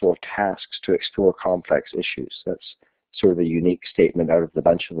intellectual tasks to explore complex issues. That's sort of a unique statement out of the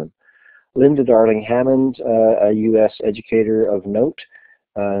bunch of them. Linda Darling Hammond, a U.S. educator of note.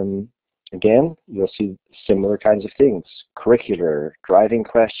 Again, you'll see similar kinds of things: curricular, driving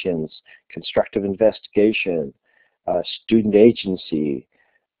questions, constructive investigation, student agency,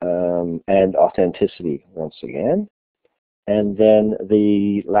 and authenticity once again. And then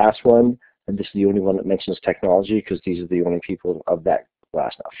the last one, and this is the only one that mentions technology because these are the only people of that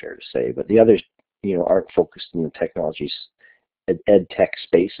class, not fair to say, but the others aren't focused in the technologies ed tech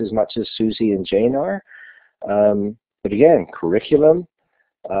space as much as Susie and Jane are. But again, curriculum,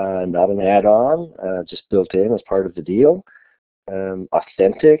 not an add-on, just built in as part of the deal.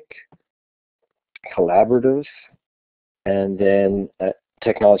 Authentic, collaborative, and then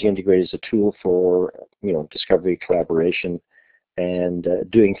technology integrated as a tool for discovery, collaboration, and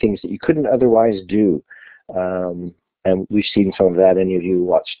doing things that you couldn't otherwise do. And we've seen some of that. Any of you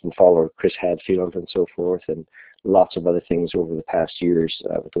watched and followed Chris Hadfield and so forth, and lots of other things over the past years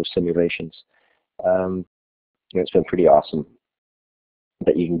with those simulations. It's been pretty awesome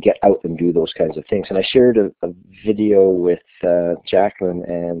that you can get out and do those kinds of things. And I shared a video with Jacqueline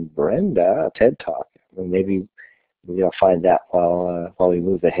and Brenda, a TED Talk, and maybe I'll find that while we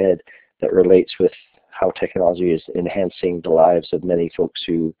move ahead, that relates with how technology is enhancing the lives of many folks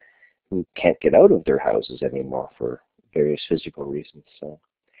who can't get out of their houses anymore for various physical reasons. So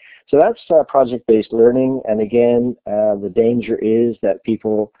that's project-based learning. And again, the danger is that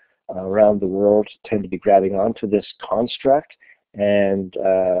people around the world tend to be grabbing onto this construct and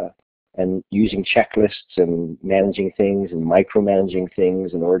using checklists and managing things and micromanaging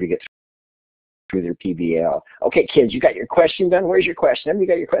things in order to get through their PBL. Okay, kids, you got your question done? Where's your question? You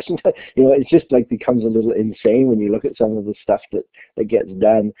got your question done? It's just like becomes a little insane when you look at some of the stuff that gets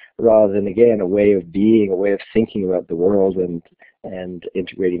done, rather than, again, a way of being, a way of thinking about the world and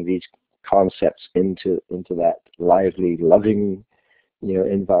integrating these concepts into that lively, loving,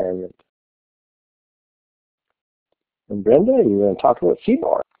 environment. And Brenda, you want to talk about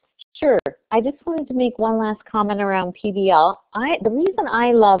Seymour? Sure. I just wanted to make one last comment around PBL. The reason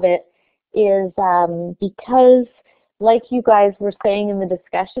I love it is because, like you guys were saying in the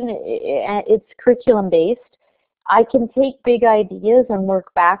discussion, it's curriculum-based. I can take big ideas and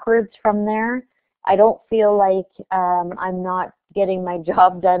work backwards from there. I don't feel like I'm not getting my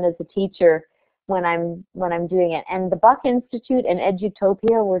job done as a teacher when I'm doing it. And the Buck Institute and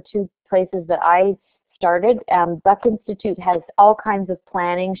Edutopia were 2 places that I started. Buck Institute has all kinds of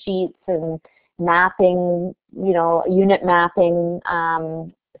planning sheets and mapping, unit mapping,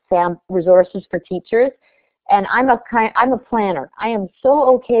 resources for teachers. And I'm a planner. I am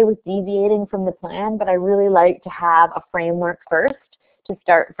so okay with deviating from the plan, but I really like to have a framework first to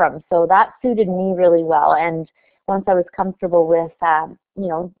start from. So that suited me really well. And once I was comfortable with,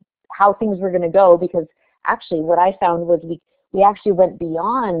 how things were going to go, because actually what I found was we actually went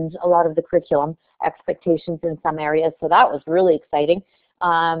beyond a lot of the curriculum expectations in some areas. So that was really exciting.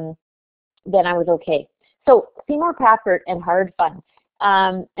 Then I was okay. So Seymour Papert and Hard Fun.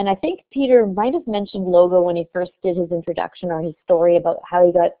 And I think Peter might have mentioned logo when he first did his introduction or his story about how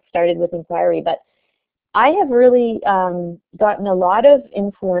he got started with inquiry, but I have really gotten a lot of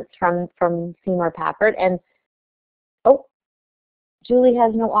influence from Seymour Papert. And oh, Julie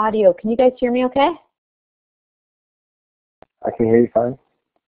has no audio. Can you guys hear me okay? I can hear you fine.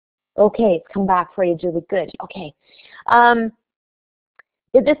 Okay, it's come back for you, Julie. Good. Okay.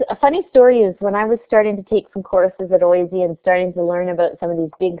 A funny story is when I was starting to take some courses at OAZ and starting to learn about some of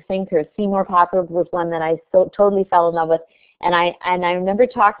these big thinkers, Seymour Papert was one that I totally fell in love with. And I remember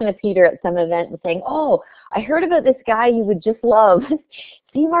talking to Peter at some event and saying, "Oh, I heard about this guy you would just love,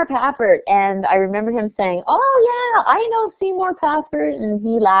 Seymour Papert." And I remember him saying, "Oh yeah, I know Seymour Papert," and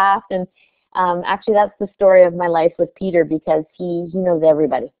he laughed. And actually, that's the story of my life with Peter, because he knows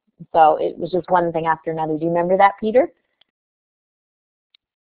everybody. So it was just one thing after another. Do you remember that, Peter?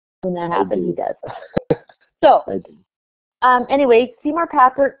 When that happened, he does. So anyway, Seymour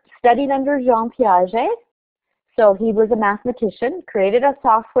Papert studied under Jean Piaget. So he was a mathematician, created a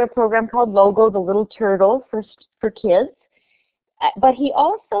software program called Logo, the little turtle for kids. But he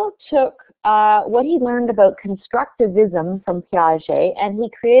also took what he learned about constructivism from Piaget, and he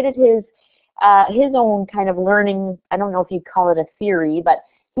created his own kind of learning. I don't know if you'd call it a theory, but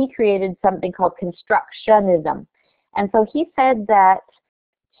he created something called constructionism. And so he said that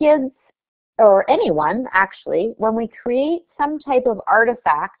kids, or anyone actually, when we create some type of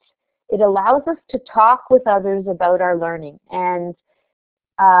artifact, it allows us to talk with others about our learning, and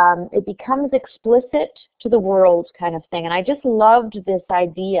it becomes explicit to the world kind of thing. And I just loved this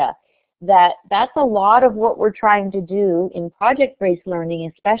idea that that's a lot of what we're trying to do in project-based learning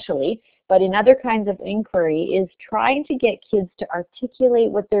especially, but in other kinds of inquiry, is trying to get kids to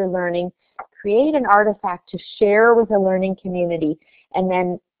articulate what they're learning, create an artifact to share with a learning community, and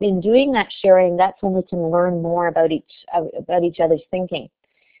then in doing that sharing, that's when we can learn more about each other's thinking.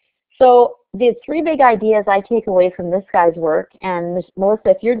 So the three big ideas I take away from this guy's work, and Melissa,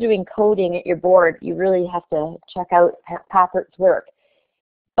 if you're doing coding at your board, you really have to check out Papert's work.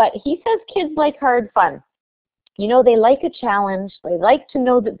 But he says kids like hard fun. You know, they like a challenge. They like to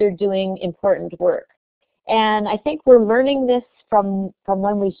know that they're doing important work. And I think we're learning this from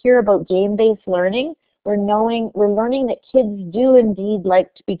when we hear about game-based learning. We're learning that kids do indeed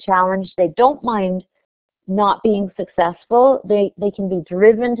like to be challenged. They don't mind not being successful. They can be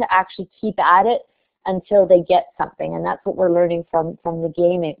driven to actually keep at it until they get something, and that's what we're learning from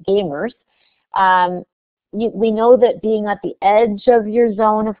the gamers. We know that being at the edge of your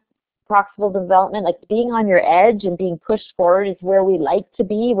zone of proximal development, like being on your edge and being pushed forward, is where we like to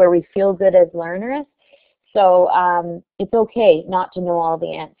be, where we feel good as learners. So it's okay not to know all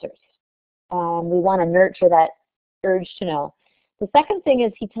the answers. We want to nurture that urge to know. The second thing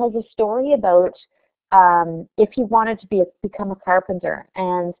is he tells a story about if he wanted to become a carpenter,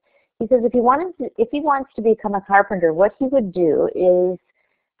 and he says if he wants to become a carpenter, what he would do is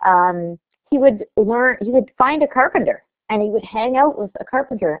he would find a carpenter, and he would hang out with a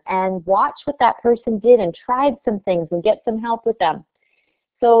carpenter and watch what that person did and tried some things and get some help with them.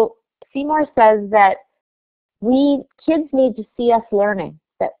 So Seymour says that kids need to see us learning,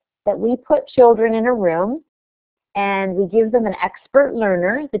 that we put children in a room and we give them an expert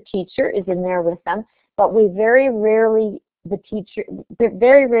learner. The teacher is in there with them, but very rarely the kids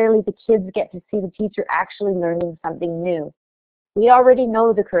get to see the teacher actually learning something new. We already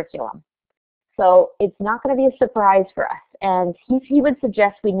know the curriculum, so it's not going to be a surprise for us. And he would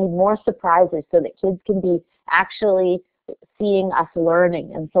suggest we need more surprises so that kids can be actually seeing us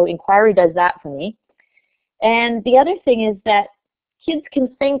learning. And so inquiry does that for me. And the other thing is that kids can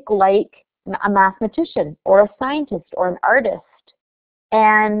think like a mathematician or a scientist or an artist,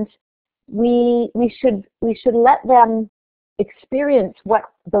 and we should let them experience what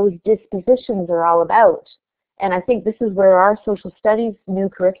those dispositions are all about. And I think this is where our social studies new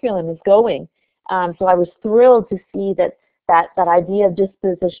curriculum is going. So I was thrilled to see that idea of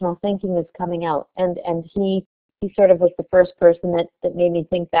dispositional thinking is coming out, and he sort of was the first person that made me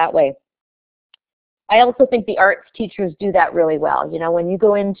think that way. I also think the arts teachers do that really well. You know, when you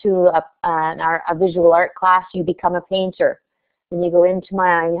go into a visual art class, you become a painter. When you go into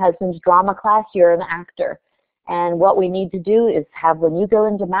my husband's drama class, you're an actor. And what we need to do is when you go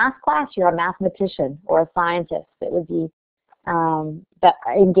into math class, you're a mathematician or a scientist. It would be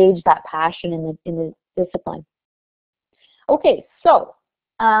engage that passion in the discipline. Okay, so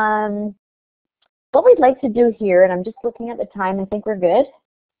what we'd like to do here, and I'm just looking at the time, I think we're good.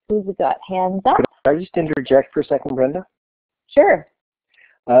 Who's got hands up? Could I just interject for a second, Brenda? Sure.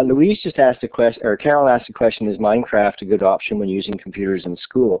 Louise just asked a question, or Carol asked a question, is Minecraft a good option when using computers in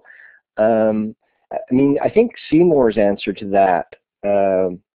school? I mean, I think Seymour's answer to that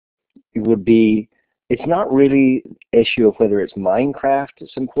would be, it's not really an issue of whether it's Minecraft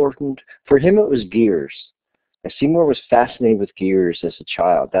that's important. For him, it was gears. Seymour was fascinated with gears as a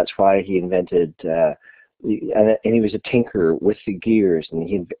child. That's why he invented, and he was a tinker with the gears, and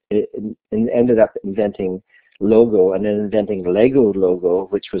he ended up inventing Logo, and then inventing Lego Logo,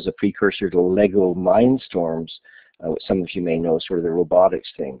 which was a precursor to Lego Mindstorms, what some of you may know, sort of the robotics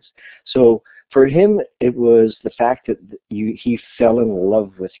things. So for him, it was the fact that he fell in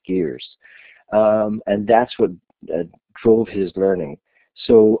love with gears, and that's what drove his learning.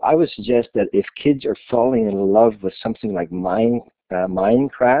 So I would suggest that if kids are falling in love with something like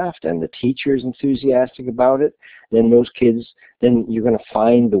Minecraft and the teacher's enthusiastic about it, then those kids, then you're going to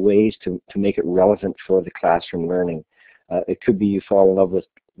find the ways to make it relevant for the classroom learning. It could be you fall in love with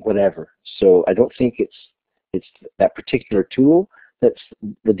whatever. So I don't think it's that particular tool that's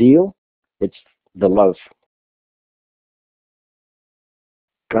the deal. It's the love.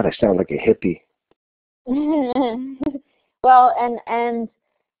 God, I sound like a hippie. Well, and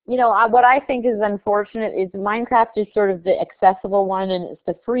you know, what I think is unfortunate is Minecraft is sort of the accessible one and it's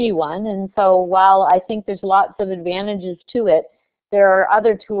the free one. And so while I think there's lots of advantages to it, there are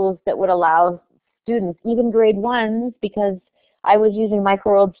other tools that would allow students, even grade 1s, because I was using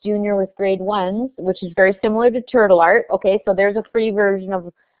Microworlds Junior with grade 1s, which is very similar to Turtle Art. Okay, so there's a free version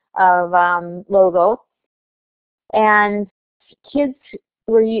of Logo. And kids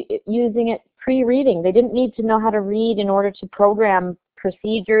were using it pre-reading. They didn't need to know how to read in order to program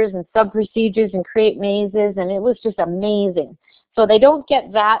procedures and sub-procedures and create mazes, and it was just amazing. So they don't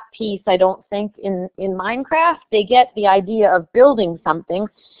get that piece, I don't think, in Minecraft. They get the idea of building something,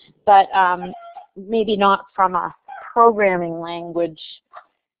 but maybe not from a programming language,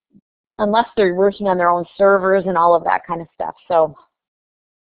 unless they're working on their own servers and all of that kind of stuff. So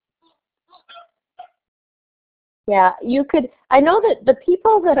yeah, you could. I know that the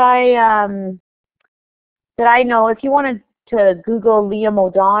people that I know, if you wanted to Google Liam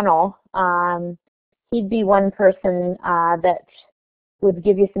O'Donnell, he'd be one person that would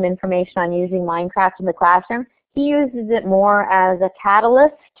give you some information on using Minecraft in the classroom. He uses it more as a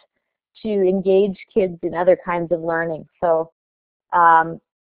catalyst to engage kids in other kinds of learning. So, and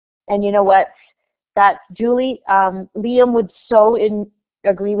you know what? That's Julie. Liam would so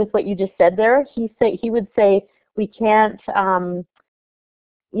agree with what you just said there. He would say we can't.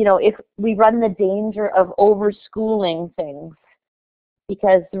 You know, if we run the danger of over-schooling things,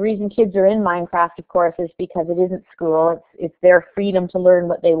 because the reason kids are in Minecraft, of course, is because it isn't school. It's their freedom to learn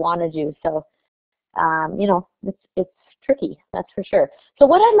what they want to do. So, you know, it's tricky, that's for sure. So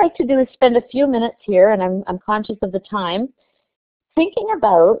what I'd like to do is spend a few minutes here, and I'm conscious of the time, thinking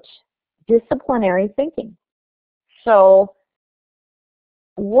about disciplinary thinking. So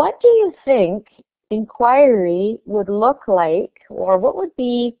what do you think inquiry would look like, or what would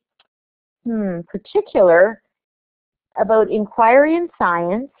be particular about inquiry in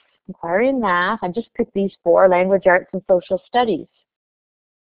science, inquiry in math? I just picked these 4, language arts and social studies.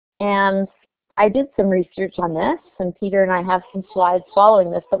 And I did some research on this, and Peter and I have some slides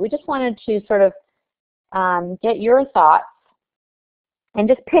following this, but we just wanted to sort of get your thoughts and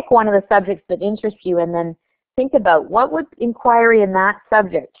just pick one of the subjects that interest you, and then think about what would inquiry in that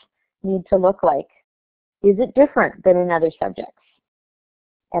subject need to look like. Is it different than in other subjects?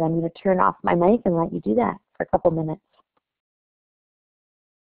 And I'm going to turn off my mic and let you do that for a couple minutes.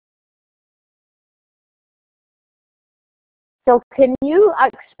 So can you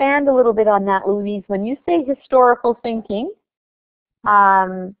expand a little bit on that, Louise? When you say historical thinking,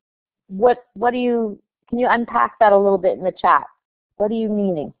 what do you, can you unpack that a little bit in the chat? What are you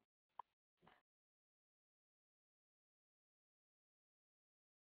meaning?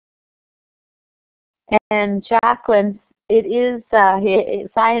 And Jacqueline, it is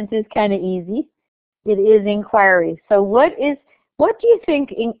science is kind of easy. It is inquiry. So what do you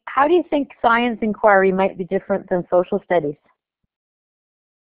think? How do you think science inquiry might be different than social studies?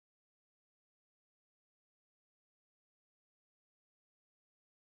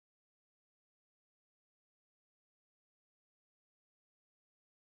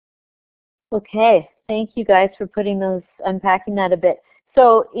 Okay, thank you guys for unpacking that a bit.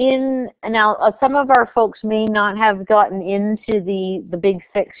 So now some of our folks may not have gotten into the big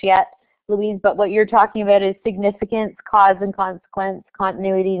 6 yet, Louise, but what you're talking about is significance, cause and consequence,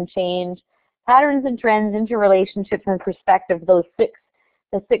 continuity and change, patterns and trends, interrelationships and perspective, the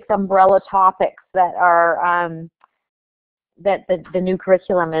 6 umbrella topics that are that the new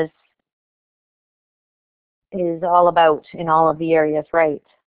curriculum is all about in all of the areas, right?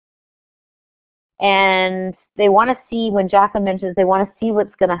 And they want to see, when Jacqueline mentions, they want to see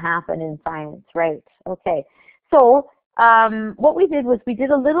what's going to happen in science, right? Okay. So what we did was we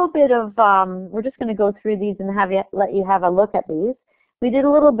did a little bit of, we're just going to go through these and let you have a look at these. We did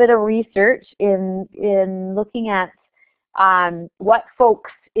a little bit of research in looking at what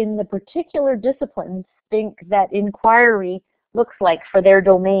folks in the particular disciplines think that inquiry looks like for their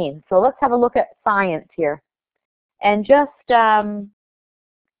domain. So let's have a look at science here. And just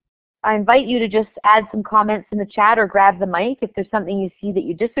I invite you to just add some comments in the chat or grab the mic if there's something you see that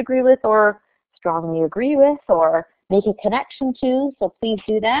you disagree with or strongly agree with or make a connection to, so please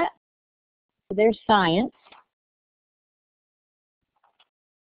do that. So there's science.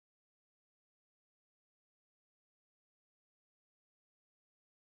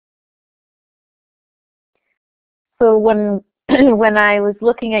 So when I was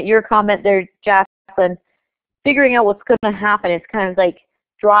looking at your comment there, Jacqueline, figuring out what's going to happen, it's kind of like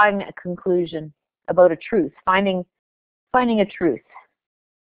drawing a conclusion about a truth, finding a truth.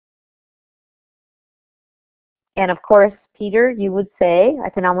 And of course, Peter, you would say, I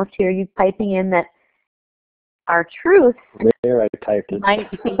can almost hear you typing in that our truth there I typed it.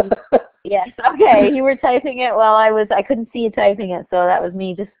 might be, yes, okay, you were typing it while I couldn't see you typing it, so that was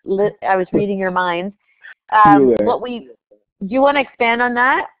me, I was reading your minds. Do you want to expand on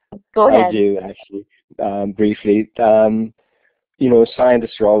that? Go ahead. I do, actually, briefly. You know,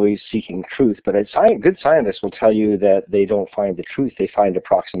 scientists are always seeking truth, but good scientists will tell you that they don't find the truth; they find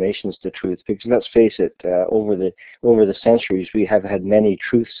approximations to truth. Because let's face it, over the centuries, we have had many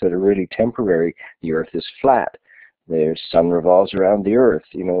truths that are really temporary. The Earth is flat. The sun revolves around the Earth.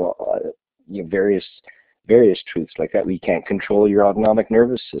 You know, various truths like that. We can't control your autonomic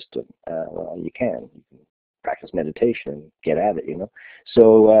nervous system. Well, you can. You can practice meditation and get at it. You know,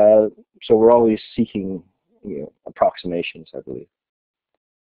 so we're always seeking, you know, approximations, I believe.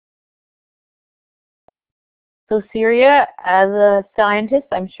 So Syria, as a scientist,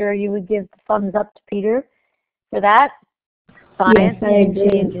 I'm sure you would give the thumbs up to Peter for that. Science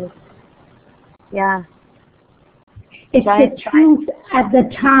changes. Yeah. It's the truth at the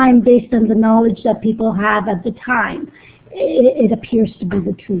time based on the knowledge that people have at the time. It appears to be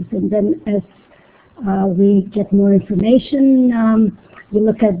the truth. And then as we get more information, we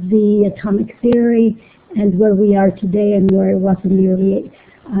look at the atomic theory and where we are today and where it was in the early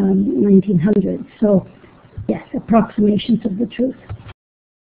 1900s. So, yes, approximations of the truth.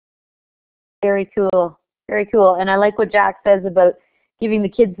 Very cool. Very cool. And I like what Jack says about giving the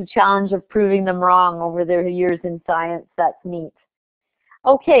kids the challenge of proving them wrong over their years in science. That's neat.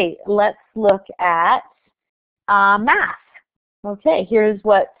 Okay, let's look at math. Okay, here's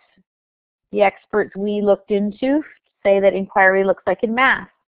what the experts we looked into say that inquiry looks like in math.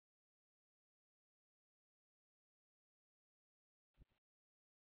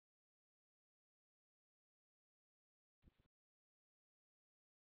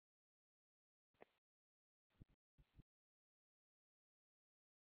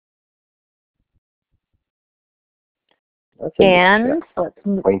 And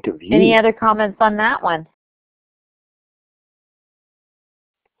point of view. Any other comments on that one?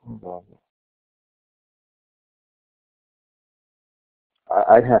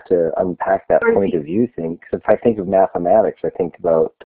 I'd have to unpack that point of view thing, because if I think of mathematics, I think about